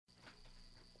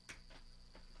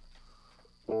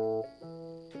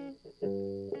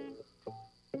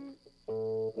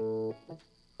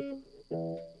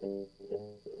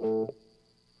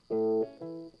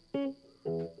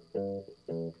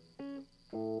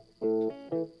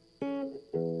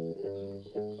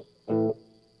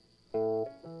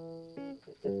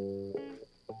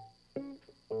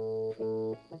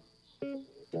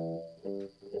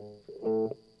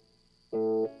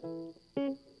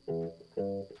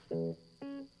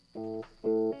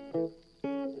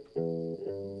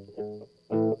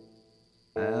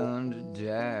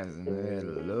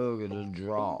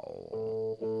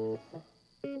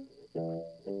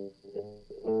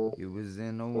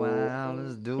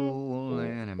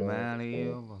man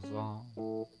ever saw.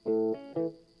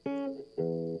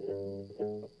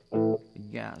 He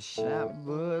got shot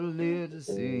but lived to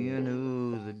see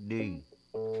another day.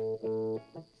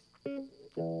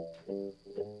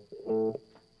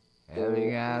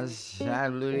 Every guy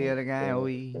shot, blew the other guy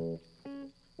away.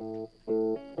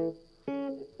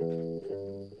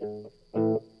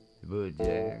 Put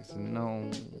Jackson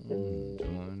on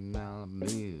 $20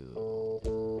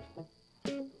 bill.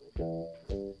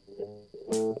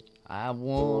 I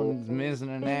one's missing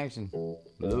in action,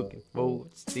 looking for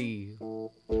it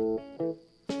still.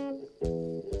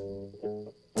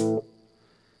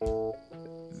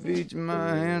 Each of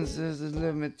my ancestors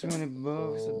left me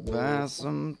 $20 to buy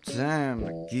some time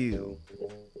to kill.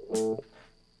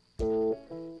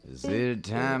 They say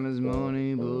time is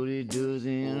money, but it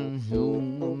doesn't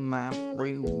humor my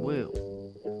free will.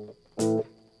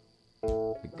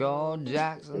 They called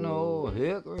Jackson or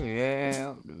Hickory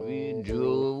after we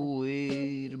drove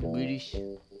away the British.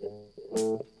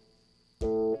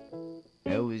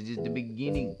 That was just the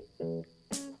beginning.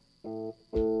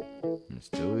 The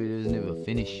story doesn't ever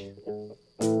finish.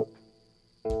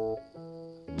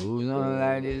 Goes on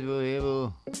like this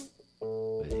forever,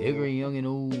 with Hickory young and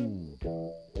old.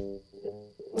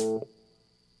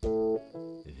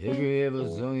 If Hickory ever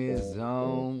sung his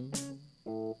song,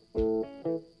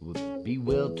 it would be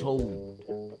well told.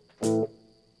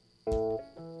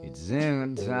 He'd sing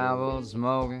on top of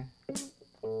SMOKEY,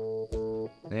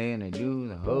 then they do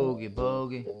the hokey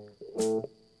pokey.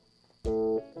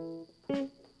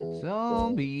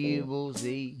 Some people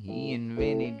say he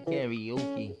invented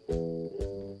karaoke.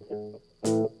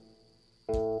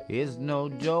 It's no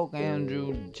joke,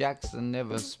 Andrew Jackson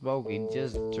never spoke. He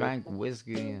just drank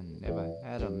whiskey and never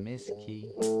had a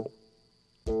MISKEY.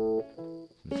 Some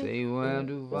say he went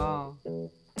too far,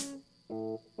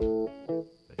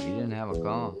 but he didn't have a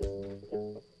car.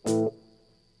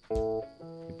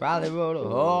 He probably rode a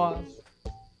horse.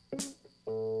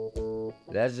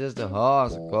 That's just a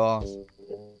horse, of course.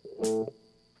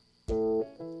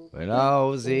 When all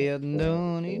was said and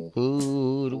done, he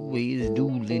put away his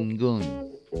dueling gun.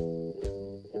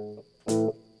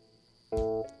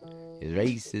 His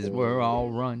races were all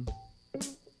run,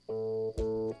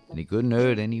 and he couldn't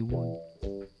hurt anyone.